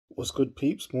What's good,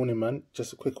 peeps? Morning, man.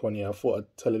 Just a quick one, yeah. I thought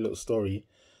I'd tell a little story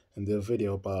and do a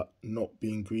video about not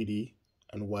being greedy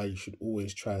and why you should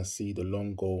always try and see the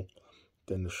long goal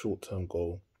than the short-term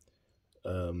goal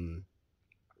um,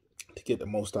 to get the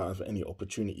most out of any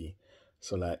opportunity.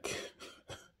 So, like,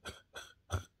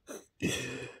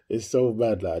 it's so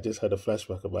bad. Like, I just had a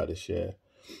flashback about this, yeah.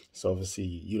 So, obviously,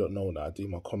 you don't know that I do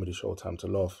my comedy show, Time to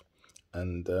Laugh.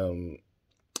 And,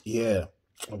 yeah,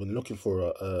 I've been looking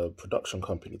for a production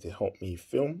company to help me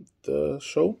film the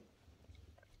show.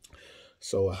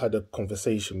 So I had a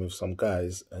conversation with some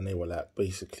guys, and they were like,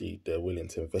 basically, they're willing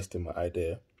to invest in my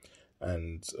idea,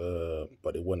 and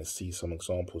but they want to see some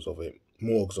examples of it,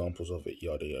 more examples of it,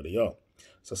 yada yada yada.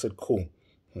 So I said, cool.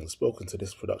 I've spoken to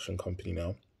this production company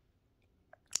now,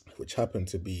 which happened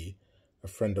to be a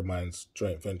friend of mine's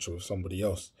joint venture with somebody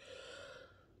else.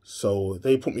 So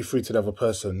they put me through to the other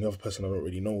person. The other person I don't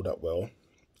really know that well,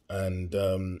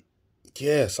 and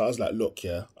yeah, so I was like, look,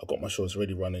 yeah, I got my shows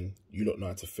already running. You lot know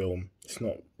how to film. It's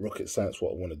not rocket science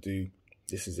what I want to do.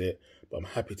 This is it. But I'm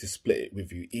happy to split it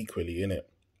with you equally, innit?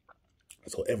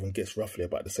 So everyone gets roughly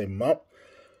about the same amount.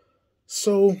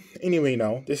 So anyway,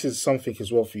 now, this is something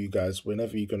as well for you guys.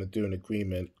 Whenever you're going to do an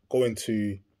agreement, go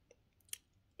into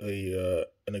an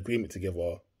agreement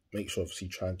together. Make sure, obviously,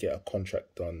 try and get a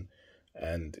contract done.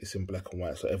 And it's in black and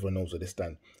white, so everyone knows where they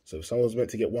stand. So if someone's meant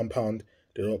to get £1,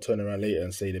 they don't turn around later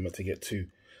and say they're meant to get 2.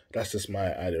 That's just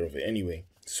my idea of it anyway.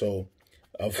 So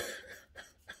I've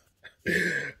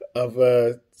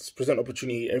present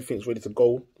opportunity, everything's ready to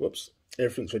go. Whoops,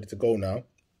 everything's ready to go now.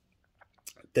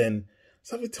 Then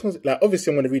something tells, like,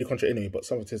 obviously I'm going to read the contract anyway, but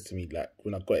something says to me, like,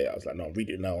 when I got it, I was like, no, I'll read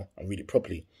it now, I'll read it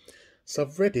properly. So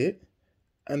I've read it,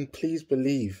 and please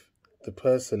believe the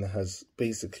person has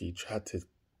basically tried to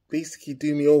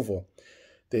do me over.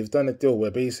 They've done a deal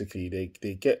where basically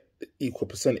they get equal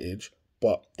percentage,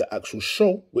 but the actual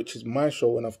show, which is my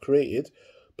show and I've created,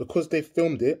 because they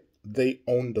filmed it, they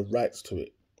own the rights to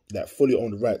it. Like, fully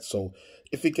own the rights. So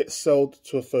if it gets sold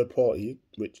to a third party,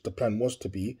 which the plan was to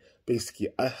be, basically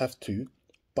I have to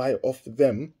buy it off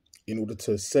them in order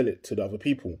to sell it to the other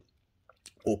people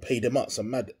or pay them out some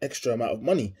mad extra amount of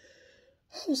money.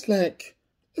 I was like,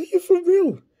 are you for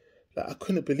real? Like, I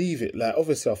couldn't believe it. Like,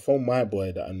 obviously, I phoned my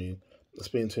boy that I knew,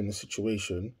 explained to him the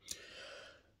situation.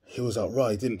 He was like,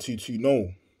 right, he didn't too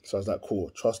know. So I was like, cool,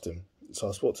 trust him. So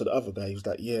I spoke to the other guy. He was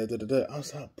like, yeah, da da da. I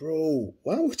was like, bro,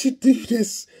 why would you do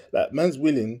this? Like, man's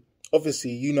willing.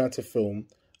 Obviously, you know how to film.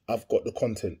 I've got the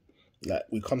content. Like,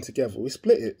 we come together. We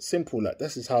split it. Simple. Like,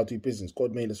 this is how I do business.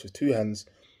 God made us with 2 hands.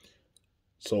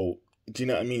 So, do you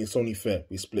know what I mean? It's only fair.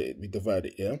 We split it. We divide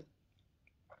it, yeah?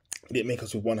 He didn't make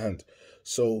us with 1 hand.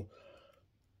 So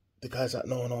the guy's like,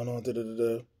 no, da da da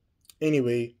da.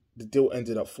 Anyway, the deal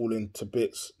ended up falling to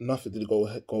bits. Nothing did go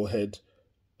ahead.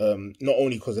 Not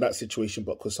only because of that situation,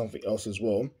 but because something else as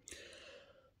well.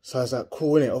 So I was like,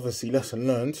 cool, innit? Obviously, lesson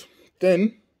learned.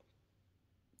 Then,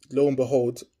 lo and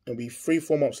behold, maybe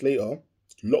 3-4 months later,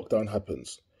 lockdown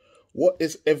happens. What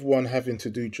is everyone having to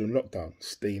do during lockdown?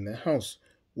 Stay in their house.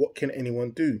 What can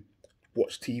anyone do?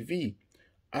 Watch TV.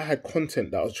 I had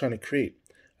content that I was trying to create.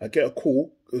 I get a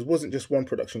call. It wasn't just one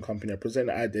production company. I present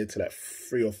the idea to like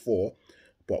 3 or 4,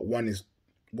 but one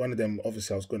of them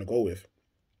obviously I was going to go with.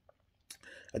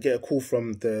 I get a call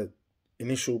from the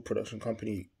initial production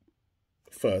company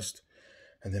first,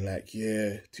 and they're like,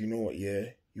 yeah, do you know what? Yeah,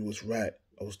 you was right.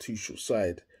 I was too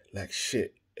short-sighted. Like,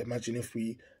 shit. Imagine if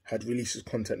we had released this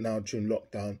content now during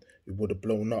lockdown, it would have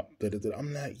blown up. Da, da, da.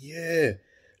 I'm like, yeah.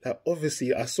 Like,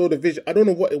 obviously, I saw the vision. I don't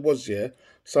know what it was, yeah.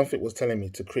 Something was telling me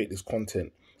to create this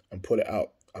content and pull it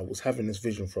out. I was having this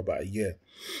vision for about a year.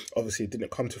 Obviously, it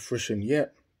didn't come to fruition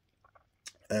yet.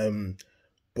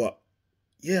 But,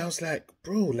 yeah, I was like,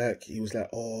 bro, like, he was like,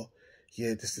 oh,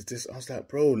 yeah, this is this. I was like,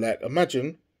 bro, like,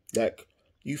 imagine, like,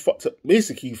 you fucked up.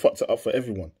 Basically, you fucked it up for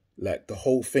everyone. Like, the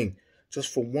whole thing.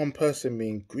 Just from one person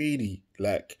being greedy.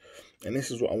 Like, and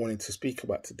this is what I wanted to speak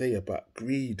about today, about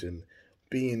greed and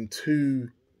being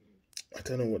too, I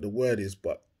don't know what the word is,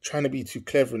 but trying to be too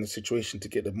clever in the situation to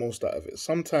get the most out of it.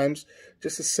 Sometimes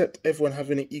just accept everyone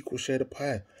having an equal share of the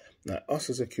pie. Now,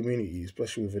 us as a community,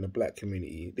 especially within a black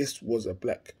community, this was a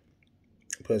black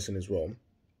person as well.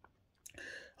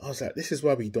 I was like, this is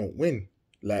why we don't win.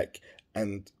 Like,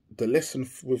 and the lesson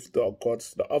with the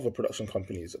other production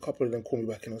companies, a couple of them called me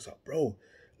back and I was like, bro,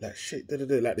 like, shit, da da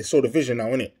da. Like, they saw the vision now,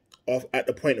 innit? At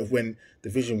the point of when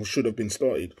the vision should have been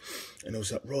started. And I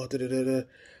was like, bro, da da da da.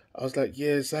 I was like,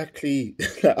 yeah, exactly.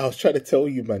 Like, I was trying to tell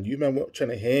you, man. You, man, weren't trying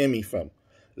to hear me, fam.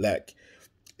 Like,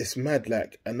 it's mad.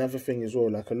 Like, another thing as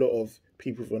well, like, a lot of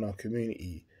people from our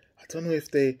community, I don't know if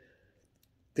they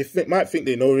might think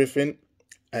they know everything.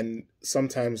 And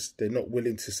sometimes they're not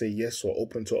willing to say yes or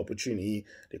open to opportunity.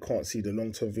 They can't see the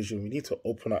long-term vision. We need to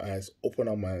open our eyes, open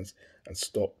our minds, and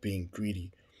stop being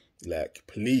greedy. Like,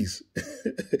 please.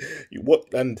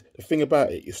 And the thing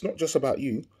about it, it's not just about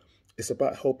you. It's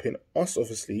about helping us,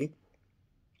 obviously,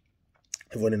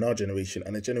 everyone in our generation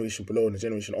and the generation below and the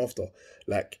generation after.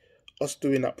 Like, us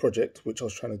doing that project, which I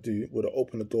was trying to do, would have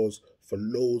opened the doors for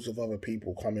loads of other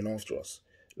people coming after us.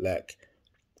 Like,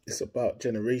 it's about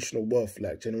generational wealth,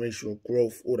 like generational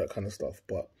growth, all that kind of stuff.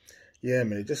 But yeah,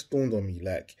 man, it just dawned on me,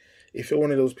 like, if you're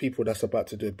one of those people that's about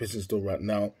to do a business deal right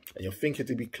now and you're thinking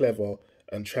to be clever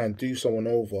and try and do someone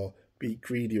over, be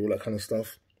greedy, all that kind of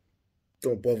stuff,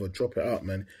 don't bother, drop it out,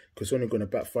 man, because it's only going to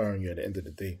backfire on you at the end of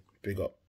the day. Big up.